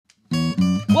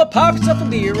a pop, yourself a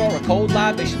beer, or a cold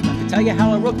libation. Let me tell you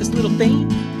how I wrote this little theme.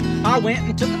 I went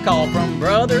and took a call from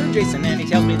Brother Jason, and he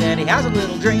tells me that he has a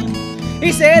little dream.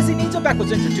 He says he needs a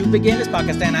backwards intro to begin his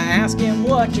podcast, and I ask him,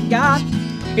 what you got?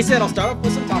 He said, I'll start off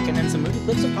with some talking and some movie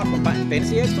clips of popcorn fighting,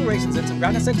 fantasy explorations, and some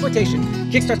groundness exploitation,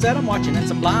 kickstarts that I'm watching, and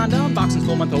some blind unboxings,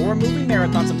 full-month horror movie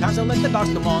marathon. Sometimes I let the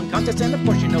dogs come on, contests, and of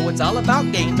course you know it's all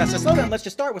about games. That's just slow down, let's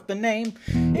just start with the name.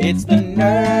 It's the Nerds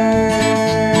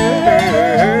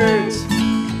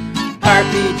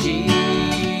RPG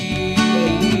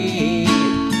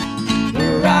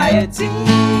Variety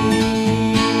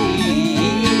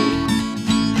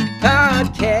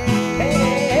Podcast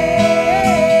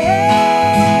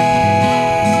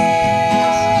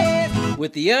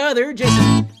with the other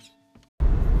Jason.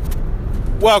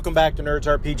 Welcome back to Nerds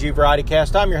RPG Variety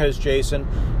Cast. I'm your host, Jason.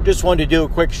 Just wanted to do a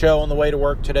quick show on the way to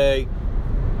work today.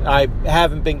 I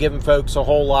haven't been giving folks a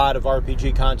whole lot of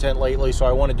RPG content lately, so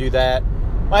I want to do that.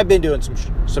 I've been doing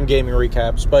some gaming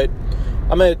recaps, but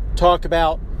I'm going to talk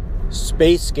about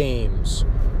space games,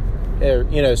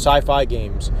 sci-fi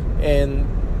games, and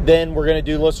then we're going to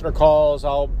do listener calls.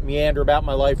 I'll meander about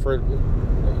my life for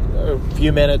a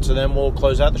few minutes, and then we'll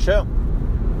close out the show.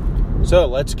 So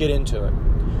let's get into it.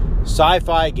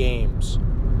 Sci-fi games.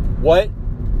 What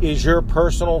is your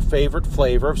personal favorite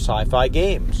flavor of sci-fi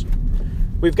games?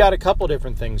 We've got a couple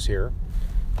different things here.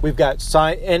 We've got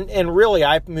and really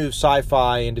I've moved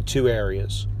sci-fi into two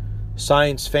areas: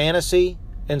 science fantasy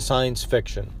and science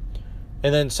fiction.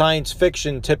 And then science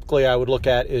fiction, typically I would look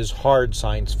at is hard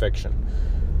science fiction.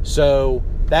 So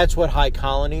that's what High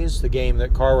Colonies, the game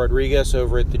that Carl Rodriguez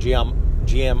over at the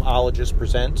GMologist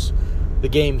presents. The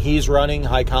game he's running,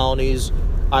 High Colonies,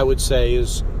 I would say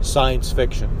is science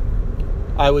fiction.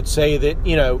 I would say that,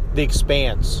 The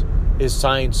Expanse is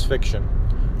science fiction.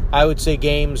 I would say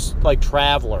games like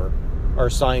Traveller are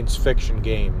science fiction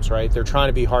games, right? They're trying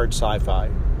to be hard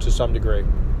sci-fi to some degree.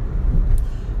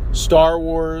 Star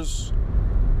Wars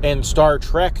and Star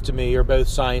Trek, to me, are both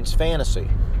science fantasy.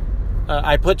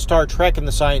 I put Star Trek in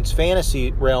the science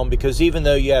fantasy realm because even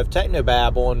though you have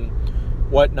technobabble and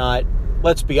whatnot,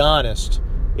 let's be honest,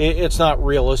 it's not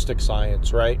realistic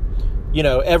science, right?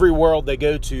 Every world they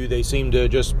go to, they seem to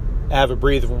just have a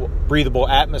breathable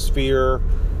atmosphere.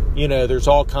 There's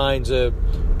all kinds of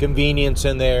convenience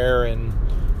in there.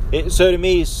 So to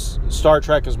me, Star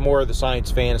Trek is more of the science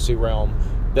fantasy realm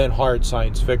than hard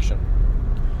science fiction.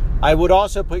 I would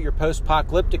also put your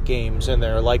post-apocalyptic games in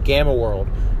there, like Gamma World.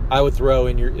 I would throw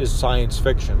in is science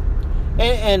fiction.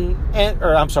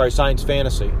 Science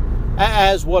fantasy.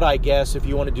 As what I guess if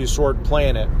you want to do Sword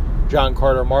Planet, John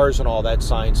Carter Mars and all that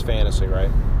science fantasy,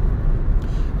 right?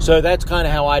 So that's kind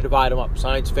of how I divide them up,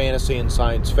 science fantasy and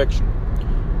science fiction.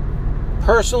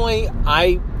 Personally,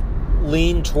 I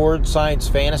lean towards science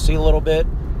fantasy a little bit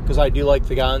because I do like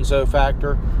the gonzo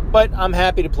factor, but I'm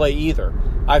happy to play either.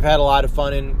 I've had a lot of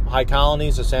fun in High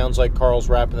Colonies. It sounds like Carl's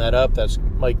wrapping that up. That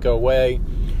might go away.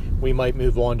 We might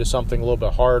move on to something a little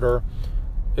bit harder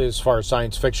as far as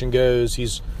science fiction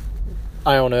goes.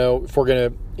 I don't know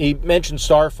if he mentioned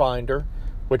Starfinder,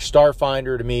 which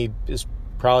Starfinder to me is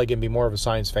probably going to be more of a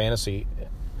science fantasy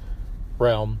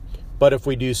realm. But if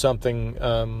we do something,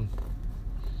 I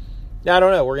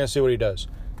don't know. We're going to see what he does.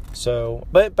 So,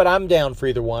 but I'm down for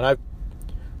either one.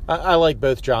 I like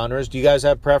both genres. Do you guys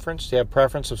have preference? Do you have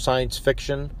preference of science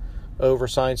fiction over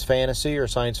science fantasy or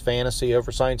science fantasy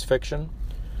over science fiction?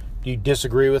 Do you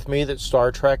disagree with me that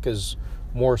Star Trek is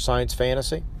more science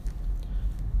fantasy?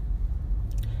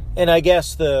 And I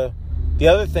guess the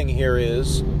other thing here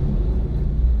is,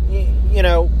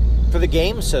 for the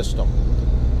game system,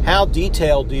 how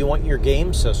detailed do you want your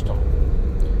game system?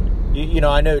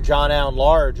 I know John Allen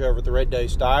Large over at the Red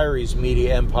Dice Diaries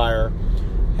media empire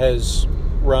has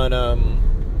run,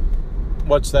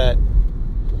 what's that?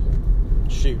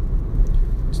 Shoot.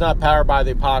 It's not Powered by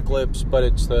the Apocalypse, but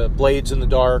it's the Blades in the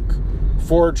Dark.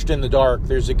 Forged in the Dark.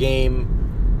 There's a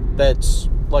game that's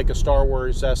like a Star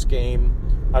Wars-esque game.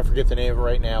 I forget the name of it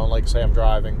right now, and like I say, I'm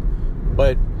driving.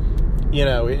 But,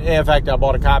 in fact, I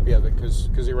bought a copy of it because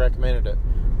he recommended it.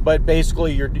 But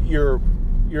basically, you're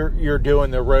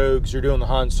doing the rogues, you're doing the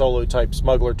Han Solo type,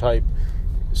 smuggler type,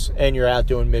 and you're out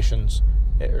doing missions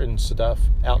and stuff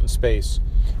out in space.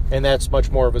 And that's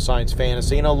much more of a science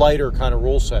fantasy and a lighter kind of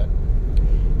rule set.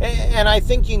 And I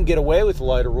think you can get away with a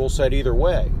lighter rule set either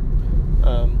way.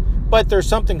 But there's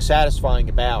something satisfying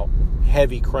about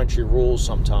heavy, crunchy rules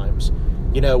sometimes.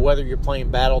 Whether you're playing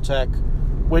Battletech,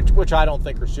 which I don't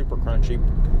think are super crunchy,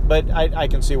 but I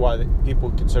can see why people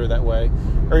would consider that way.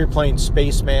 Or you're playing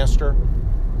Space Master.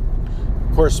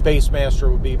 Of course, Space Master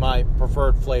would be my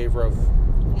preferred flavor of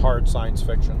hard science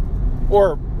fiction.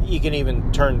 Or you can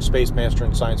even turn Space Master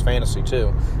into Science Fantasy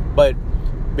too. But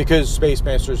because Space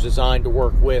Master is designed to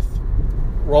work with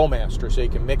Rolemaster, so you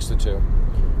can mix the two.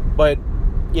 But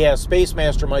yeah, Space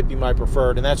Master might be my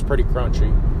preferred, and that's pretty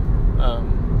crunchy.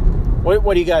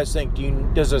 What do you guys think?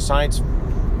 Does a science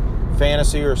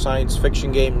fantasy or science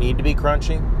fiction game need to be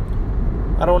crunchy?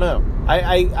 I don't know.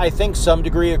 I think some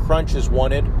degree of crunch is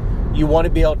wanted. You want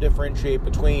to be able to differentiate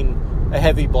between a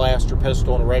heavy blaster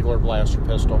pistol and a regular blaster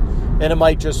pistol. And it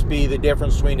might just be the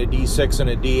difference between a D6 and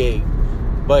a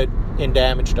D8, but in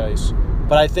damage dice.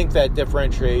 But I think that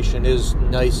differentiation is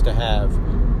nice to have.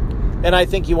 And I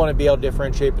think you want to be able to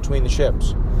differentiate between the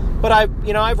ships. But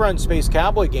I've run Space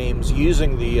Cowboy games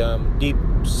using the Deep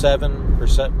 7 or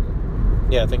 7.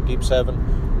 Yeah, I think Deep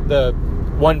 7, the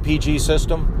 1PG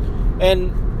system,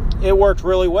 and it worked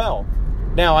really well.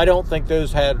 Now, I don't think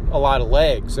those had a lot of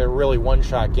legs. They were really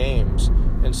one-shot games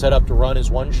and set up to run as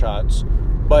one-shots.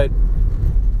 But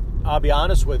I'll be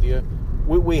honest with you,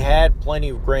 we had plenty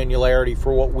of granularity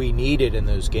for what we needed in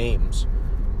those games.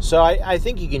 So I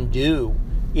think you can do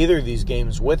either of these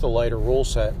games with a lighter rule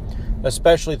set,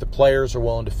 especially if the players are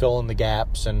willing to fill in the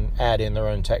gaps and add in their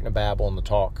own technobabble in the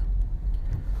talk.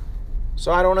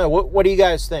 So I don't know. What do you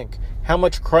guys think? How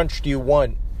much crunch do you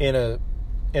want in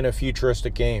a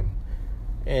futuristic game?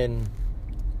 And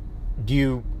do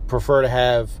you prefer to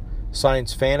have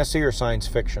science fantasy or science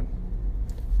fiction?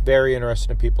 Very interested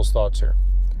in people's thoughts here.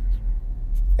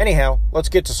 Anyhow, let's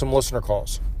get to some listener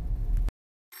calls.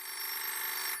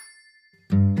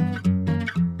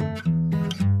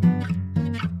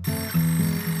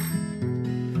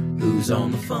 Who's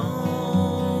on the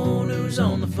phone? Who's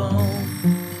on the phone?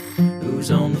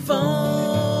 Who's on the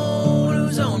phone?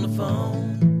 Who's on the phone?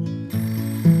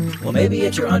 Well, maybe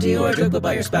it's your auntie or a joke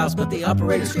by your spouse, but the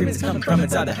operator screaming is coming from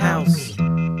inside the house.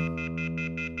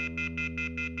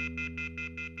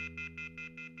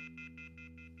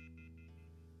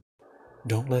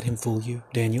 Don't let him fool you,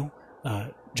 Daniel.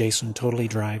 Jason totally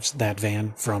drives that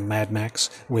van from Mad Max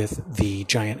with the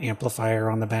giant amplifier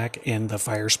on the back and the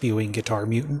fire-spewing guitar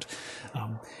mutant.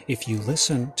 If you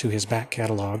listen to his back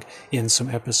catalog in some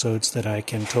episodes that I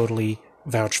can totally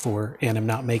vouch for and am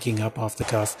not making up off the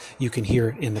cuff, you can hear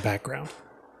it in the background.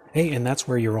 Hey, and that's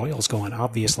where your oil's going,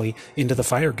 obviously, into the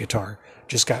fire guitar.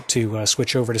 Just got to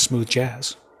switch over to smooth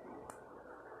jazz.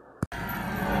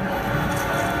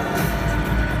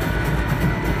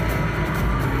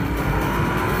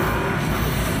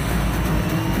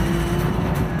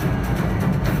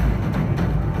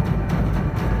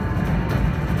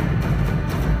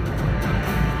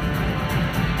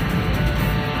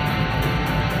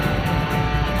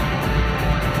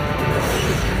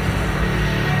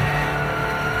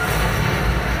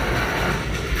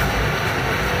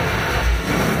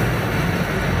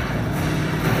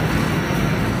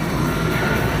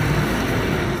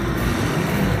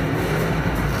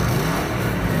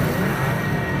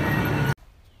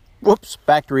 Whoops,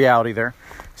 back to reality there.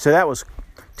 So that was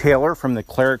Taylor from the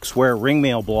Clerics Wear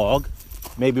Ringmail blog.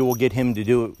 Maybe we'll get him to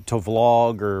do it to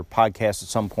vlog or podcast at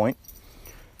some point.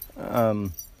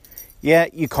 Yeah,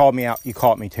 you called me out. You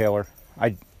caught me, Taylor.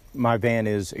 My van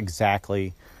is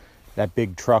exactly that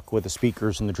big truck with the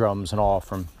speakers and the drums and all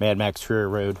from Mad Max Fury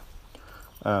Road.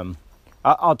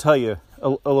 I'll tell you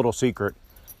a little secret.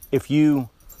 If you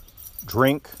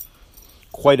drink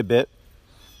quite a bit,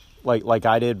 like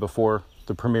I did before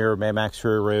the premiere of Mad Max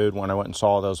Fury Road, when I went and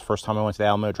saw it, that was the first time I went to the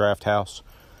Alamo Draft House,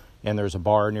 and there's a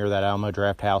bar near that Alamo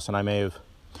Draft House, and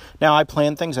now I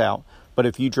plan things out, but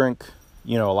if you drink,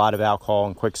 a lot of alcohol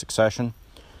in quick succession,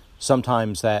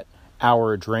 sometimes that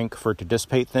hour a drink for it to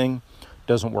dissipate thing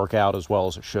doesn't work out as well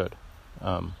as it should.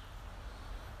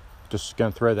 Just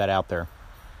going to throw that out there.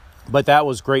 But that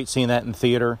was great seeing that in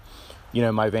theater.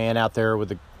 My van out there with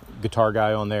the guitar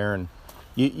guy on there, and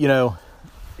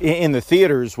in the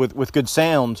theaters with good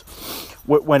sound,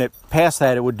 when it passed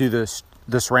that, it would do this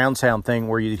surround sound thing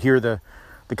where you'd hear the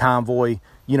convoy,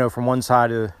 from one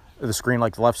side of the screen,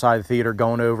 like the left side of the theater,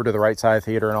 going over to the right side of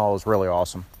the theater, and all. It was really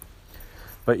awesome.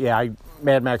 But yeah,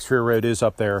 Mad Max Fury Road is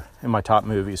up there in my top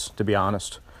movies, to be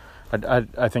honest.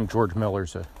 I think George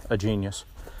Miller's a genius.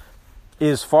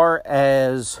 As far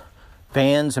as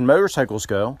vans and motorcycles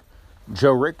go,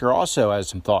 Joe Richter also has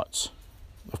some thoughts.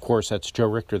 Of course, that's Joe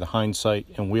Richter, the Hindsight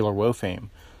and Wheeler Woe fame.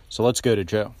 So let's go to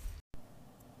Joe.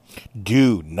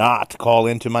 Do not call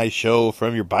into my show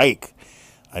from your bike.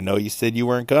 I know you said you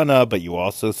weren't gonna, but you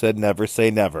also said never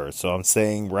say never. So I'm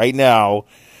saying right now,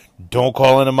 don't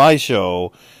call into my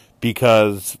show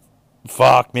because,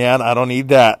 fuck, man, I don't need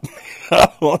that.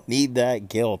 I don't need that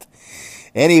guilt.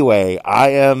 Anyway, I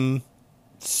am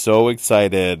so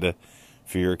excited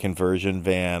for your conversion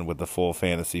van with the full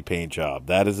fantasy paint job.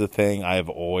 That is a thing I've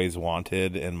always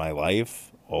wanted in my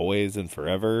life, always and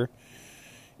forever,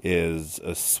 is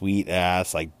a sweet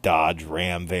ass like Dodge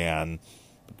Ram van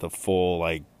with the full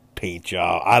like paint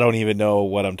job. I don't even know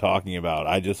what I'm talking about.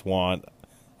 I just want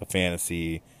a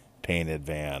fantasy painted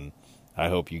van. I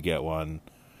hope you get one.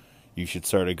 You should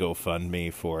start a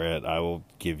GoFundMe for it. I will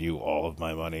give you all of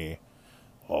my money.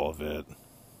 All of it.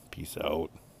 Peace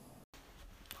out.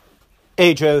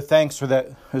 Hey, Joe, thanks for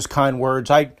those kind words.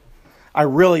 I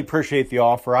really appreciate the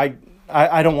offer.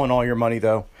 I don't want all your money,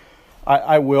 though.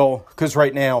 I will, because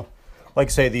right now, like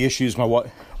I say, the issue is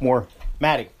more...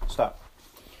 Maddie, stop.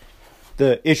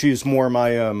 The issue is more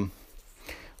my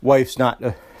wife's not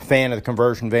a fan of the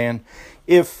conversion van.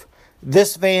 If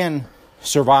this van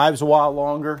survives a while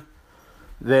longer,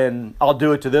 then I'll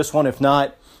do it to this one. If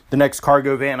not, the next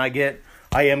cargo van I get,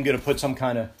 I am going to put some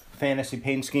kind of fantasy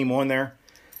paint scheme on there.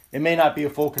 It may not be a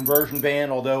full conversion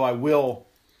van, although I will,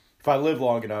 if I live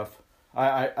long enough,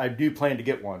 I do plan to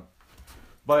get one.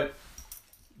 But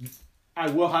I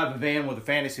will have a van with a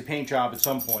fantasy paint job at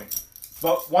some point.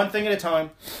 But one thing at a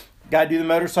time. Got to do the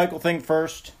motorcycle thing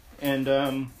first.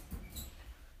 And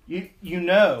you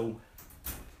know,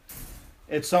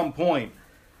 at some point,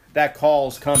 that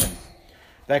call's coming.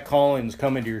 That call-in's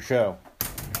coming to your show.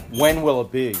 When will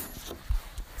it be?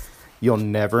 You'll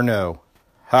never know.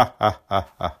 Ha, ha, ha,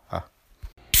 ha, ha.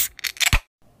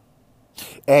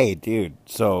 Hey, dude,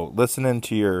 so listening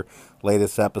to your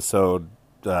latest episode,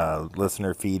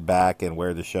 listener feedback and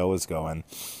where the show is going,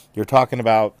 you're talking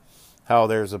about how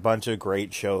there's a bunch of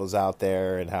great shows out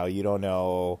there and how you don't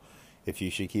know if you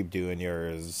should keep doing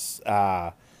yours.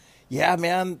 Yeah,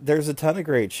 man, there's a ton of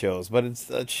great shows, but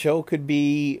a show could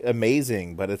be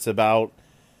amazing, but it's about,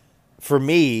 for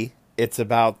me, it's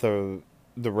about the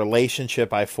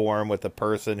relationship I form with the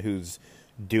person who's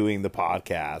doing the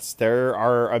podcast. There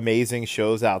are amazing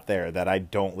shows out there that I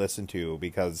don't listen to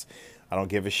because I don't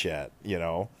give a shit, you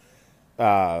know?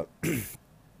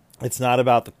 It's not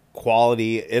about the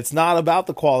quality. It's not about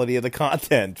the quality of the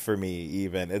content for me,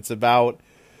 even. It's about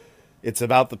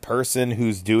the person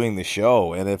who's doing the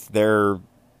show, and if they're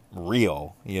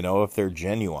real, you know, if they're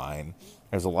genuine.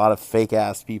 There's a lot of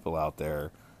fake-ass people out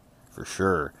there, for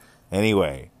sure.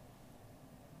 Anyway,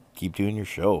 keep doing your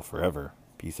show forever.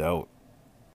 Peace out.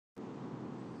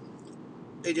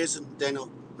 Hey, Jason,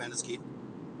 Daniel, Vandeskeet.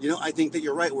 You know, I think that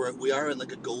you're right. We are in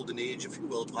like a golden age, if you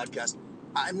will, of podcast.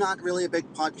 I'm not really a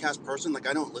big podcast person. Like,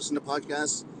 I don't listen to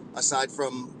podcasts aside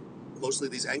from mostly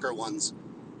these anchor ones.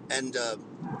 And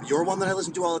you're one that I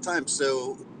listen to all the time.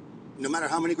 So no matter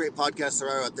how many great podcasts there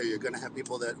are out there, you're going to have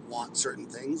people that want certain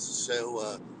things.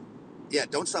 So, yeah,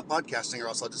 don't stop podcasting or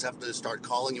else I'll just have to start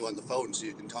calling you on the phone so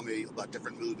you can tell me about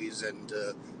different movies and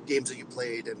games that you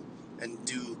played and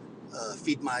do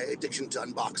feed my addiction to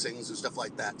unboxings and stuff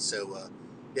like that. So,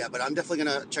 yeah, but I'm definitely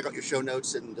going to check out your show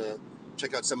notes and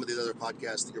check out some of these other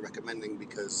podcasts that you're recommending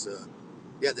because,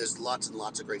 yeah, there's lots and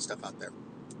lots of great stuff out there.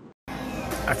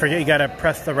 I forget you got to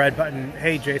press the red button.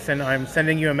 Hey, Jason, I'm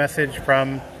sending you a message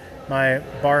from my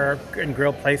bar and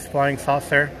grill place, Flying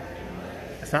Saucer.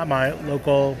 It's not my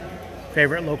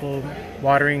favorite local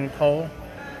watering hole.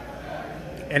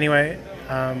 Anyway,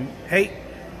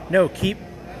 keep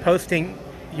posting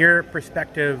your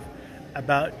perspective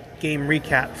about game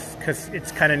recaps because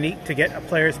it's kind of neat to get a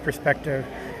player's perspective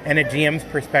and a GM's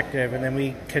perspective, and then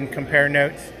we can compare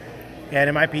notes. And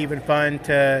it might be even fun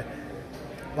to,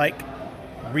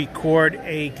 record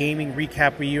a gaming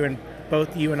recap where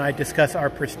you and I discuss our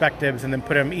perspectives and then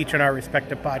put them each on our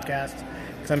respective podcasts.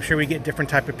 Because I'm sure we get different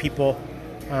type of people.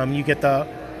 You get the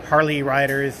Harley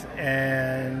riders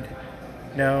and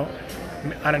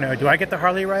I don't know. Do I get the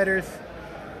Harley riders?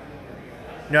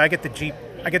 No, I get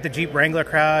the Jeep Wrangler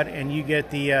crowd, and you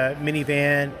get the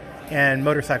minivan and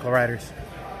motorcycle riders.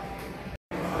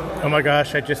 Oh my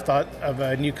gosh, I just thought of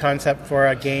a new concept for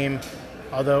a game,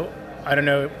 although I don't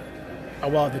know.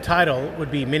 Well, the title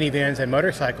would be Minivans and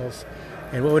Motorcycles.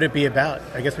 And what would it be about?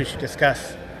 I guess we should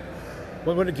discuss.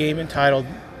 What would a game entitled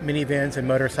Minivans and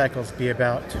Motorcycles be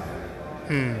about?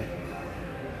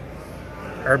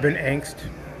 Urban angst.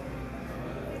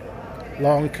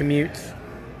 Long commutes.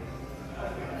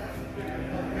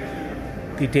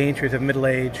 The dangers of middle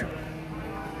age.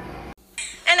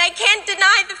 And I can't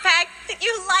deny the fact that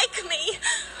you like me.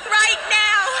 Right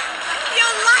now. You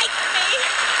like me.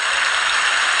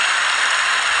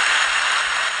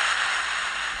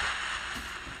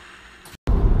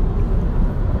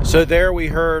 So there we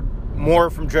heard more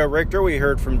from Joe Richter. We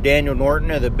heard from Daniel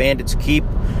Norton of the Bandits Keep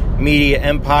Media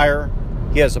Empire.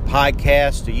 He has a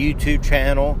podcast, a YouTube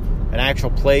channel, an actual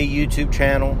play YouTube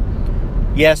channel.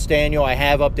 Yes, Daniel, I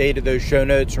have updated those show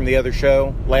notes from the other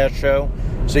show, last show,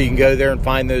 so you can go there and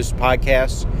find those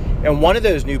podcasts. And one of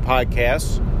those new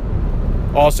podcasts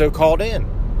also called in,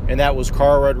 and that was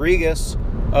Carl Rodriguez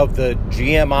of the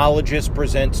GMologist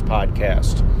Presents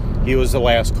podcast. He was the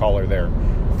last caller there.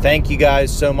 Thank you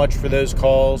guys so much for those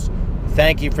calls.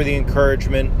 Thank you for the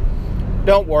encouragement.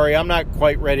 Don't worry, I'm not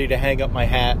quite ready to hang up my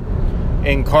hat.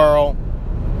 And Carl,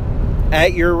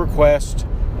 at your request,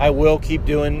 I will keep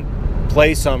doing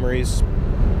play summaries.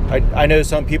 I know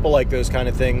some people like those kind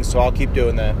of things, so I'll keep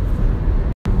doing that.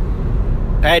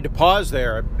 I had to pause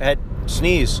there. I had to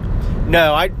sneeze.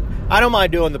 No, I don't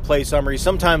mind doing the play summaries.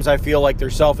 Sometimes I feel like they're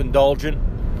self-indulgent,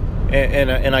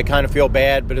 and I kind of feel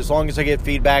bad, but as long as I get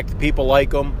feedback that people like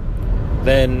them,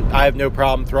 then I have no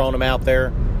problem throwing them out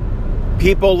there.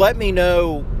 People, let me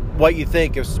know what you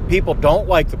think. If people don't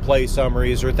like the play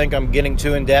summaries or think I'm getting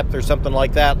too in-depth or something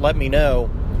like that, let me know.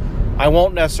 I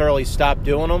won't necessarily stop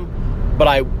doing them, but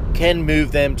I can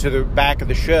move them to the back of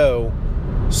the show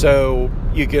so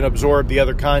you can absorb the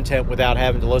other content without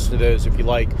having to listen to those if you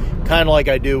like. Kind of like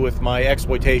I do with my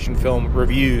exploitation film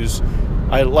reviews.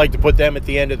 I like to put them at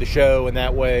the end of the show, and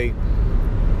that way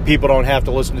people don't have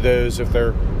to listen to those if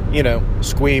they're,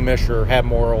 squeamish or have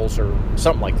morals or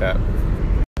something like that.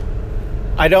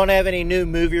 I don't have any new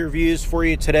movie reviews for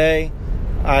you today.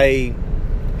 I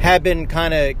have been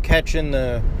kind of catching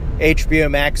the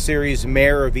HBO Max series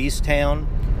Mayor of Easttown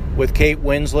with Kate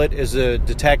Winslet as a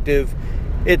detective.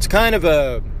 It's kind of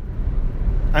a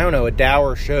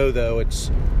dour show, though.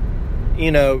 It's,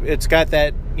 it's got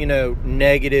that,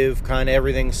 negative kind of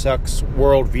everything sucks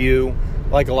worldview,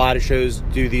 like a lot of shows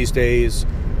do these days.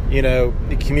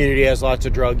 The community has lots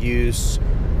of drug use,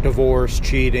 divorce,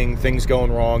 cheating, things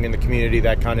going wrong in the community,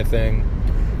 that kind of thing.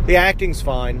 The acting's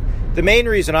fine. The main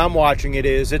reason I'm watching it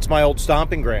is it's my old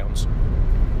stomping grounds.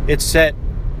 It's set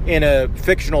in a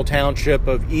fictional township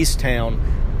of Easttown,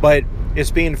 but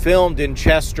it's being filmed in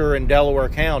Chester and Delaware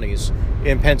counties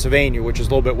in Pennsylvania, which is a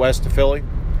little bit west of Philly,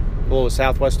 a little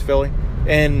southwest of Philly.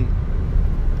 And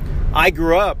I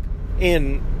grew up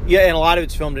and a lot of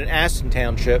it's filmed in Aston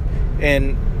Township,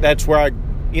 and that's where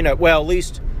at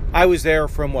least I was there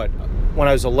from when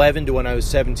I was 11 to when I was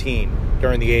 17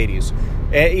 during the 80s.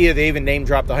 And, they even name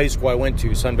dropped the high school I went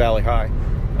to, Sun Valley High.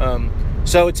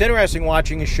 So it's interesting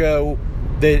watching a show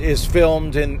that is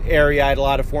filmed in an area I had a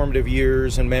lot of formative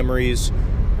years and memories,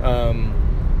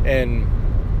 and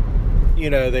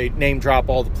they name drop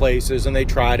all the places and they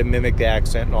try to mimic the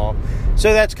accent and all.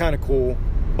 So that's kind of cool,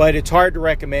 but it's hard to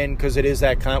recommend because it is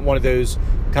that one of those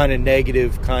kind of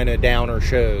negative, kind of downer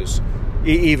shows,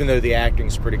 even though the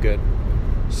acting's pretty good.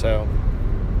 So,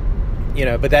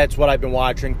 but that's what I've been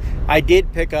watching. I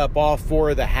did pick up all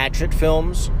 4 of the Hatchet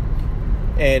films,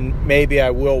 and maybe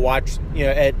I will watch,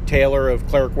 Ed Taylor of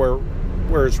Cleric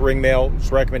Wears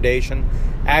Ringmail's recommendation.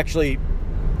 Actually,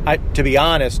 to be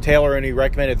honest, Taylor only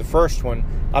recommended the first one.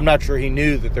 I'm not sure he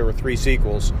knew that there were 3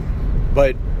 sequels.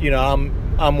 But,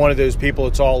 I'm one of those people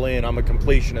that's all in. I'm a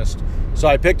completionist. So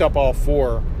I picked up all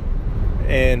 4.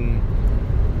 And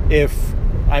if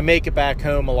I make it back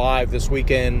home alive this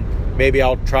weekend, maybe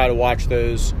I'll try to watch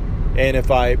those. And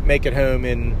if I make it home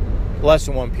in less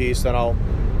than one piece, then I'll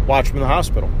watch them in the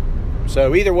hospital.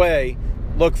 So either way,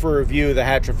 look for a review of the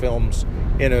Hatchet films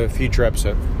in a future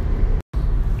episode.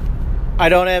 I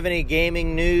don't have any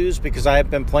gaming news because I haven't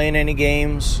been playing any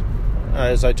games,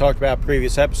 as I talked about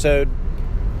previous episode.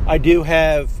 I do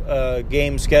have a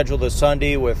game scheduled this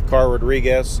Sunday with Carl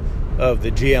Rodriguez of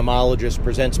the GMologist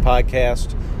Presents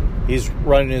podcast. He's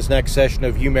running his next session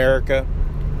of Umerica,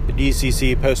 the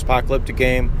DCC post-apocalyptic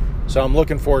game. So I'm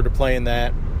looking forward to playing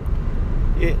that.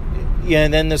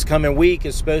 And then this coming week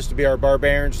is supposed to be our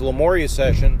Barbarians Lemuria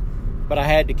session, but I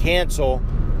had to cancel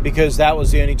because that was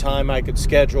the only time I could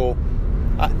schedule.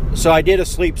 So I did a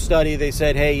sleep study. They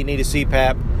said, hey, you need a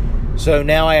CPAP. So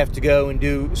now I have to go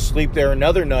and sleep there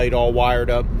another night all wired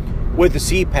up with the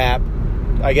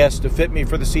CPAP, I guess to fit me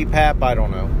for the CPAP. I don't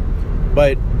know.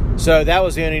 But so that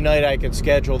was the only night I could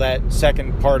schedule that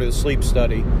second part of the sleep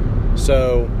study.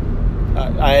 So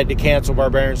I had to cancel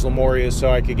Barbarians Lemuria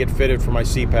so I could get fitted for my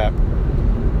CPAP,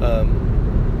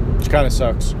 which kind of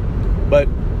sucks. But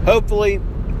hopefully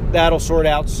that'll sort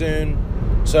out soon.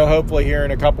 So hopefully here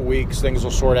in a couple weeks things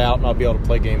will sort out and I'll be able to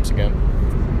play games again.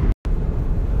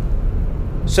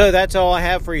 So that's all I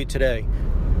have for you today.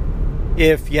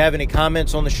 If you have any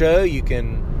comments on the show, you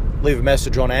can leave a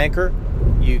message on Anchor.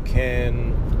 You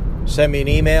can send me an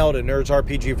email to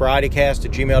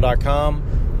nerdsrpgvarietycast@gmail.com.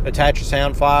 Attach a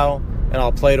sound file, and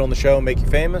I'll play it on the show and make you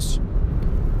famous.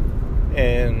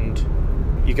 And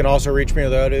you can also reach me on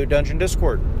the Audio Dungeon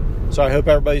Discord. So I hope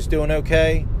everybody's doing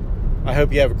okay. I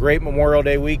hope you have a great Memorial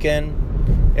Day weekend.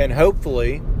 And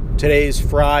hopefully, today's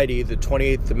Friday, the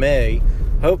 28th of May,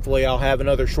 hopefully I'll have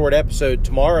another short episode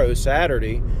tomorrow,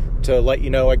 Saturday, to let you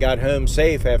know I got home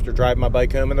safe after driving my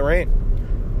bike home in the rain.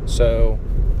 So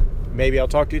maybe I'll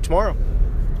talk to you tomorrow.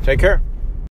 Take care.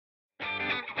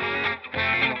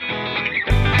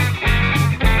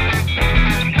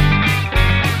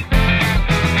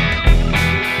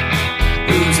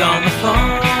 Who's on the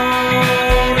phone?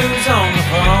 Who's on the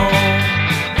phone?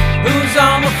 Who's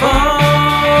on the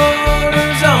phone?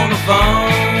 Who's on the phone?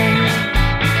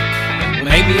 Well,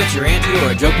 maybe it's your auntie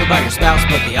or a joke about your spouse,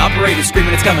 but the operator's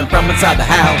screaming it's coming from inside the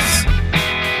house.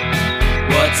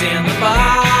 What's in the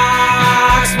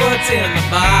box? What's in the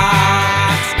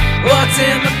box? What's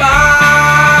in the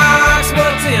box?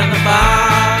 What's in the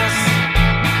box?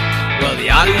 Well, the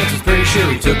audience was pretty sure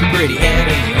he took a pretty head,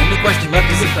 and the only question left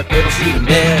is if that fiddle shoot him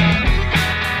dead.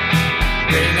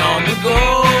 Bring on the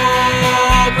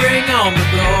gold, bring on the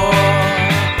gold.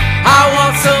 I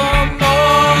want some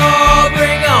more,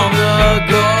 bring on the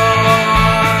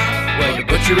gold. Well, the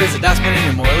butcher is a dustman and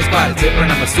your moil is quite a tipper,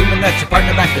 and I'm assuming that your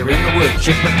partner back there in the wood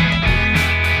chipper.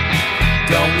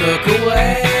 Don't look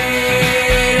away,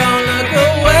 don't look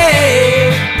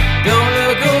away, don't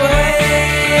look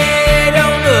away,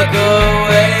 don't look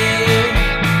away.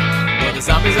 Well, the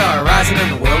zombies are rising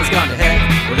and the world has gone to heck.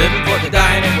 We're living for the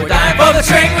dying and we're dying for the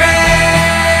train wreck.